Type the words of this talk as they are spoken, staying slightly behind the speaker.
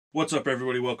What's up,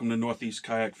 everybody? Welcome to Northeast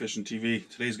Kayak Fishing TV.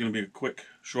 Today's going to be a quick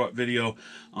short video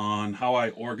on how I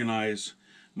organize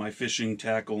my fishing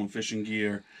tackle and fishing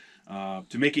gear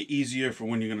to make it easier for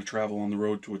when you're going to travel on the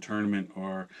road to a tournament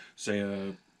or say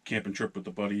a camping trip with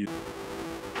a buddy.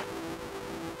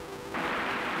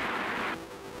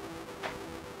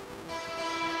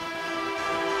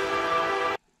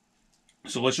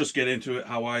 So let's just get into it,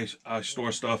 how I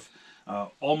store stuff.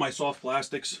 All my soft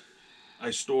plastics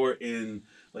I store in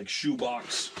like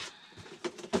shoebox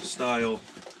style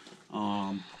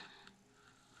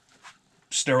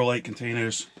Sterilite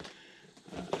containers.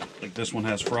 Like this one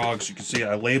has frogs. You can see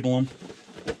I label them.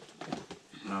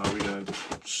 We got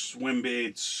swim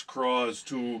baits, craws,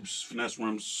 tubes, finesse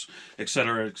worms,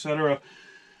 etc., etc.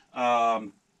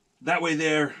 That way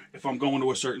there, if I'm going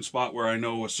to a certain spot where I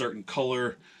know a certain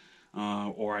color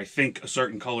or I think a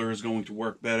certain color is going to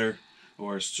work better,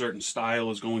 or a certain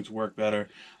style is going to work better,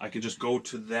 I can just go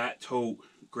to that tote,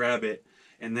 grab it,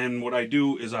 and then what I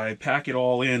do is I pack it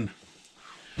all in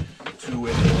to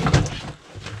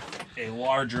a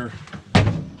larger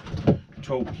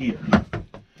tote here.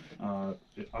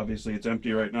 Obviously it's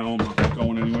empty right now, I'm not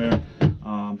going anywhere,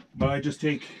 but I just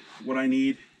take what I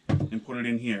need and put it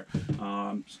in here.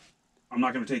 I'm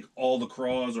not going to take all the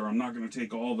craws, or I'm not going to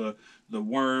take all the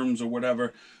worms or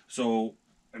whatever. So,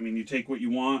 I mean, you take what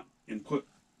you want and put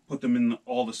them in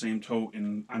all the same tote.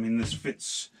 And I mean, this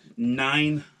fits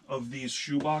 9 of these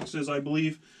shoe boxes, I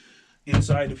believe,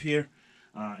 inside of here,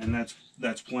 and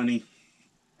that's plenty.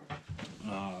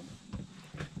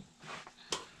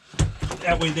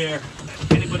 That way there,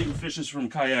 anybody who fishes from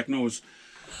kayak knows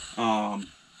that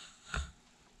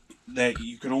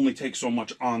you can only take so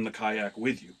much on the kayak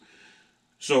with you.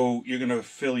 So you're going to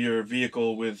fill your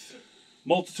vehicle with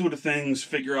multitude of things,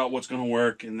 figure out what's going to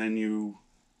work, and then you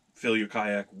fill your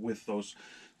kayak with those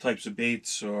types of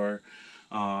baits or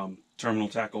terminal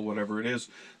tackle, whatever it is.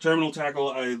 Terminal tackle,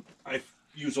 I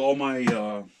use all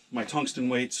my my tungsten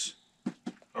weights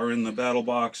are in the battle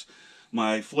box.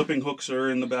 My flipping hooks are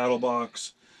in the battle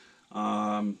box.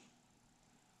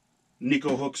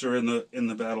 Nico hooks are in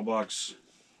the battle box.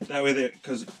 That way,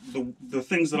 because the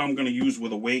things that I'm going to use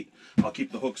with a weight, I'll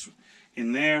keep the hooks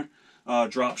in there.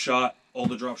 Drop shot, all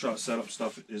the drop shot setup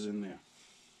stuff is in there.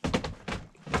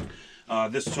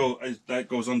 This tote that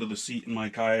goes under the seat in my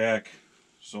kayak,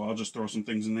 so I'll just throw some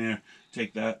things in there.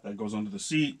 Take that goes under the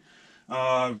seat.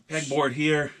 Pegboard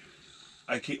here,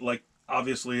 I keep, like,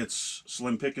 obviously it's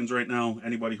slim pickings right now.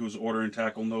 Anybody who's ordering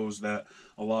tackle knows that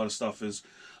a lot of stuff is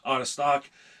out of stock,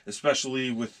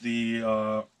 especially with the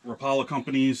Rapala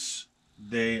companies.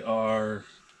 They are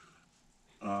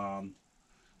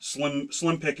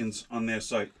slim pickings on their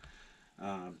site.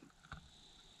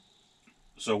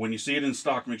 So when you see it in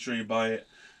stock, make sure you buy it.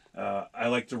 I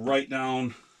like to write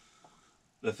down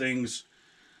the things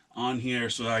on here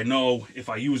so that I know if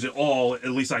I use it all, at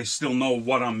least I still know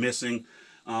what I'm missing.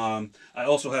 I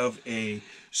also have a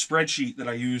spreadsheet that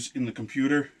I use in the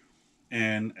computer,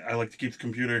 and I like to keep the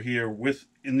computer here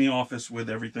in the office with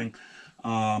everything.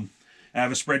 I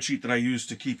have a spreadsheet that I use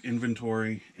to keep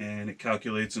inventory, and it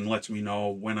calculates and lets me know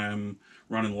when I'm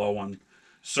running low on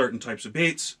certain types of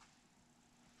baits.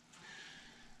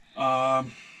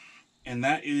 And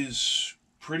that is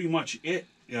pretty much it,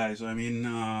 guys. I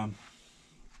mean,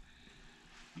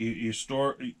 you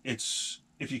store,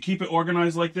 if you keep it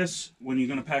organized like this, when you're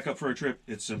going to pack up for a trip,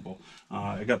 it's simple.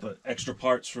 I got the extra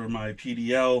parts for my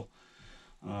PDL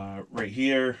right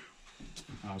here,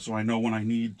 so I know when I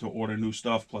need to order new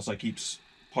stuff. Plus, I keep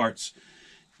parts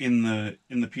in the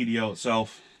PDL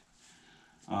itself.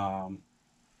 I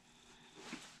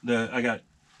got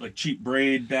like cheap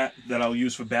braid that I'll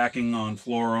use for backing on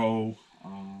fluoro.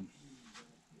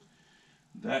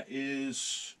 That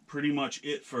is pretty much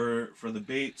it for the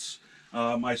baits.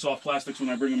 My soft plastics, when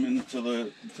I bring them into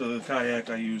the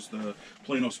kayak, I use the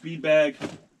Plano Speed Bag.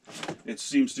 It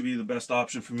seems to be the best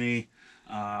option for me.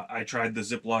 I tried the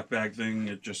Ziploc bag thing.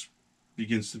 It just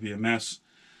begins to be a mess.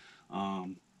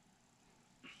 And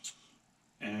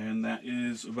that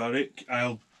is about it.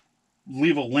 I'll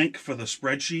leave a link for the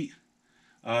spreadsheet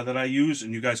that I use,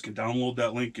 and you guys can download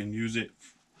that link and use it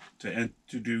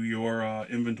to do your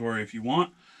inventory if you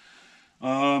want.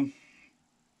 And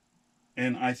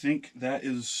I think that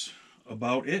is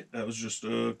about it. That was just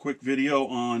a quick video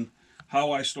on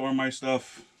how I store my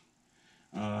stuff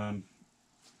in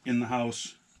the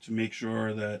house to make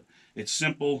sure that it's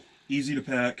simple, easy to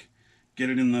pack,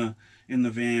 get it in the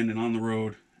van and on the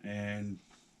road, and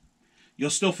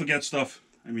you'll still forget stuff.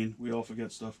 I mean, we all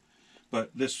forget stuff, but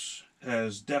this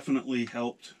has definitely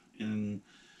helped in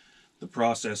the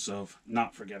process of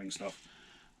not forgetting stuff.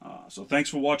 So thanks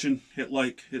for watching. Hit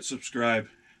like, hit subscribe.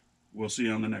 We'll see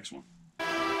you on the next one.